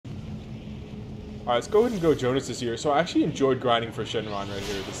Alright, let's go ahead and go Jonas this year. So I actually enjoyed grinding for Shenron right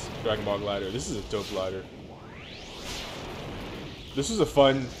here, this Dragon Ball Glider. This is a dope glider. This was a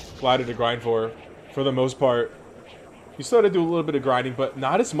fun glider to grind for the most part. You still had to do a little bit of grinding, but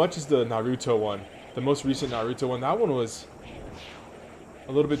not as much as the Naruto one. The most recent Naruto one. That one was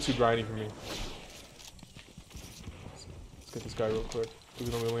a little bit too grindy for me. Let's get this guy real quick.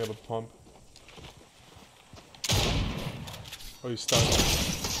 Even though we only have a pump. Oh, he's stuck.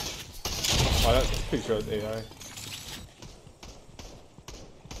 Oh, that's pretty sure that's AI.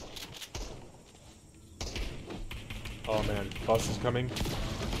 Oh man, boss is coming.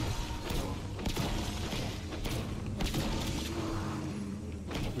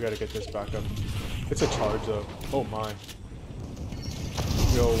 We gotta get this back up. It's a charge though. Oh my.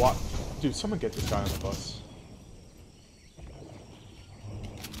 Yo, what? Dude, someone get this guy on the bus.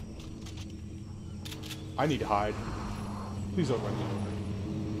 I need to hide. Please don't run me over.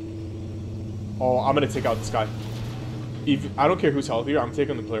 Oh, I'm gonna take out this guy. I don't care who's healthier, I'm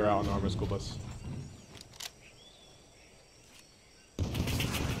taking the player out on the armor school bus.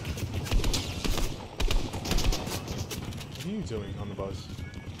 What are you doing on the bus?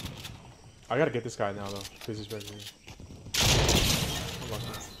 I gotta get this guy now though, because he's right here.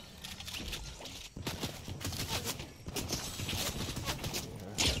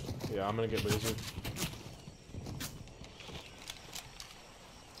 Yeah, I'm gonna get lasered.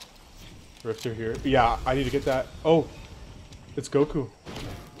 Rifter here. Yeah, I need to get that. Oh, it's Goku.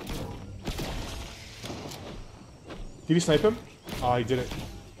 Did he snipe him? Oh, he didn't.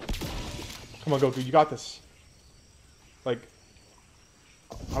 Come on, Goku, you got this. Like,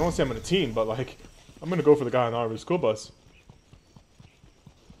 I don't want to say I'm in a team, but like, I'm gonna go for the guy on the armored school bus.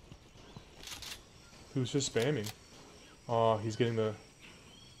 Who's just spamming. Oh, he's getting the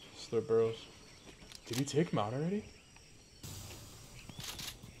slurp burrows. Did he take him out already?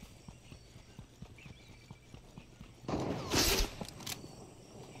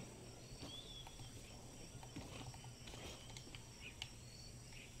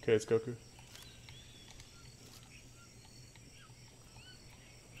 Okay, it's Goku.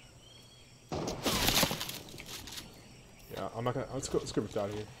 Yeah, I'm not gonna. Let's go Rift out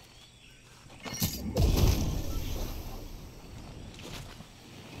of here.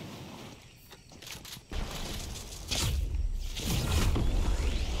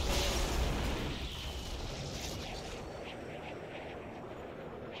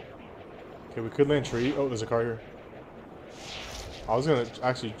 Okay, we could land tree. Oh, there's a car here. I was gonna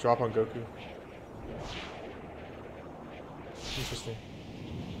actually drop on Goku. Interesting.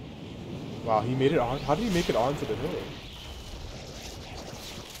 Wow, he made it on. How did he make it onto the hill?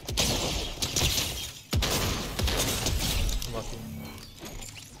 Lucky.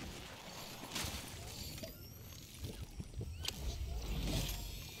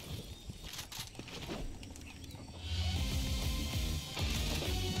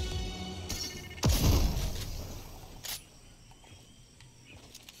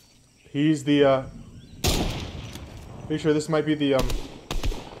 He's the, pretty sure this might be the,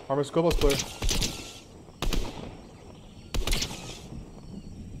 armor school bus player.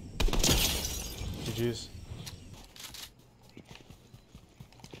 GG's.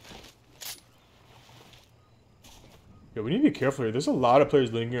 Yeah, we need to be careful here. There's a lot of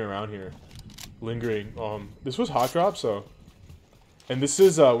players lingering around here. This was hot drop, so. And this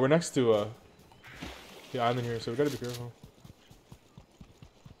is, we're next to, the island here, so we gotta be careful.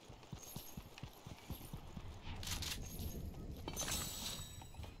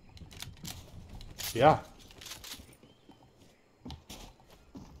 Yeah.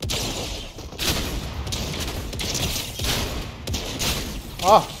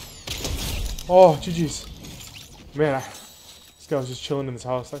 Ah. Oh, GG's. Man, this guy was just chilling in this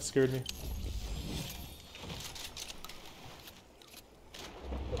house. That scared me.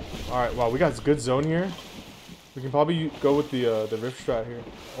 Alright, wow, we got a good zone here. We can probably go with the rift strat here.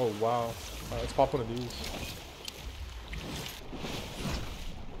 Oh, wow. Alright, let's pop one of these.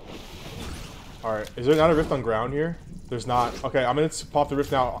 Alright, is there not a rift on ground here? There's not. Okay, I'm gonna pop the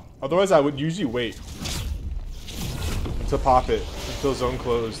rift now. Otherwise, I would usually wait to pop it until zone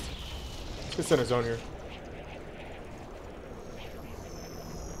closed. Let's get center zone here.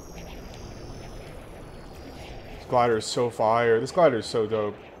 This glider is so fire. This glider is so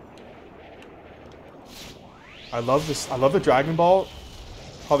dope. I love this. I love the Dragon Ball.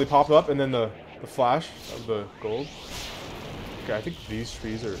 How they pop up and then the flash of the gold. Okay, I think these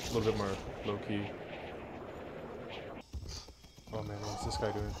trees are a little bit more low-key. Oh man, what's this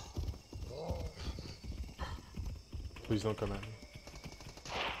guy doing? Please don't come at me.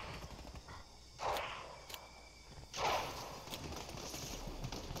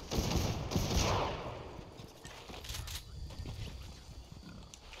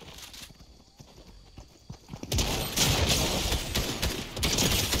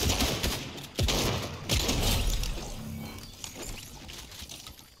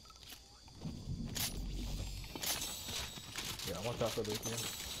 want that for the game.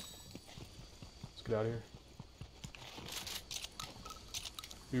 Let's get out of here.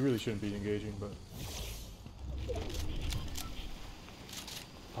 We really shouldn't be engaging, but...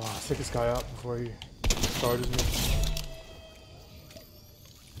 Oh, let's take this guy out before he charges me.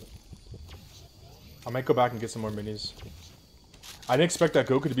 I might go back and get some more minis. I didn't expect that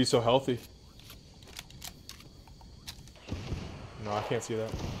Goku to be so healthy. No, I can't see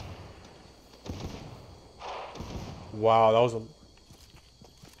that. Wow, that was a...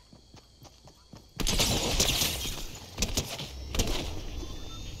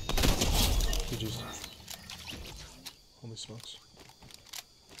 GG's. Holy smokes.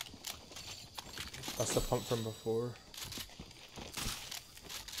 That's the pump from before.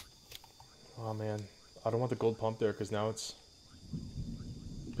 Oh man, I don't want the gold pump there because now it's...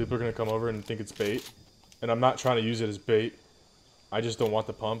 People are going to come over and think it's bait. And I'm not trying to use it as bait. I just don't want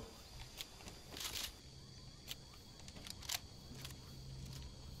the pump.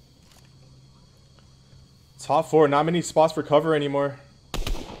 Top 4, not many spots for cover anymore.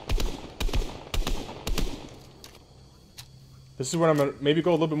 This is where I'm going to maybe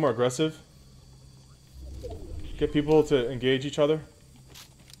go a little bit more aggressive. Get people to engage each other.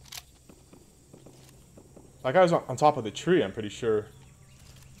 That guy's on top of the tree, I'm pretty sure.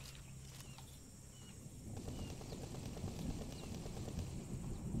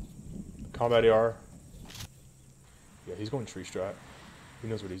 Combat AR. Yeah, he's going tree strat. He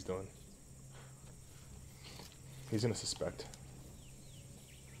knows what he's doing. He's gonna suspect.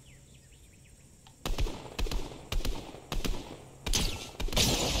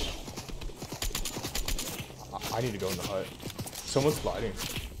 I need to go in the hut. Someone's sliding.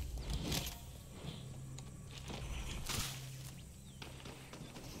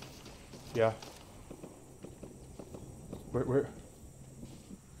 Yeah. Where?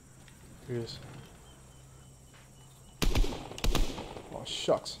 Here he is. Oh,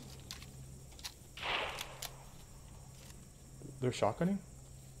 shucks. They're shotgunning?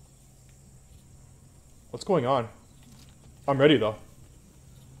 What's going on? I'm ready, though.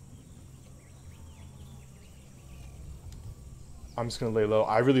 I'm just gonna lay low.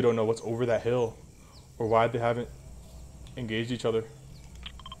 I really don't know what's over that hill. Or why they haven't engaged each other.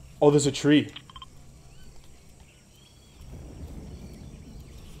 Oh, there's a tree.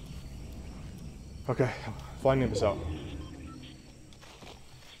 Okay, flying Nimbus out.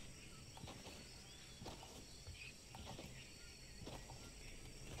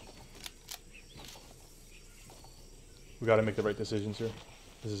 We gotta make the right decisions here.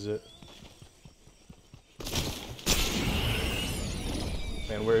 This is it.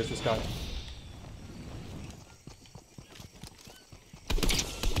 Man, where is this guy?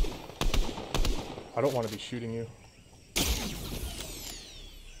 I don't want to be shooting you.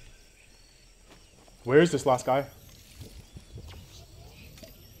 Where is this last guy?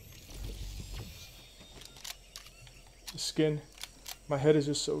 The skin. My head is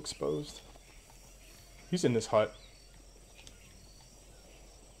just so exposed. He's in this hut.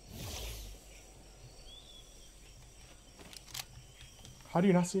 How do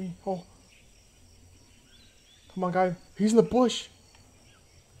you not see me? Oh. Come on, guy. He's in the bush.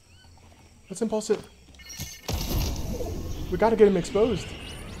 Let's impulse it. We gotta get him exposed.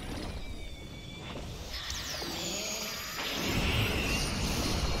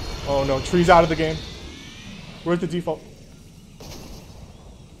 Oh no, tree's out of the game. Where's the default?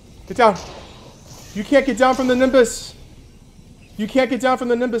 Get down. You can't get down from the Nimbus. You can't get down from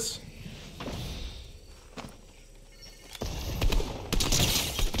the Nimbus.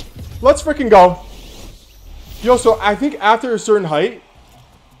 Let's freaking go. Yo, so I think after a certain height,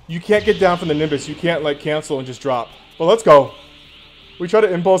 you can't get down from the Nimbus. You can't like cancel and just drop. But let's go. We try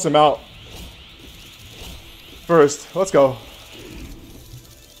to impulse him out. First, let's go.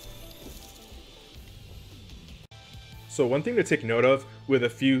 So one thing to take note of with a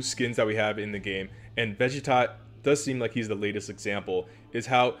few skins that we have in the game, and Vegeta does seem like he's the latest example, is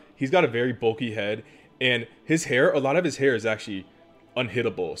how he's got a very bulky head, and his hair, a lot of his hair is actually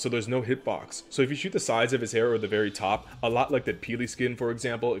unhittable, so there's no hitbox. So if you shoot the sides of his hair or the very top, a lot like the Peely skin, for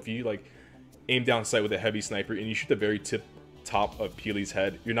example, if you like aim down sight with a heavy sniper and you shoot the very top of Peely's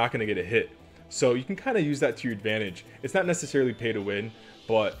head, you're not going to get a hit. So you can kind of use that to your advantage. It's not necessarily pay to win,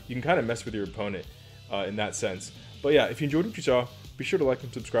 but you can kind of mess with your opponent in that sense. But yeah, if you enjoyed what you saw, be sure to like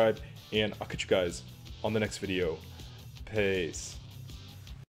and subscribe, and I'll catch you guys on the next video. Peace.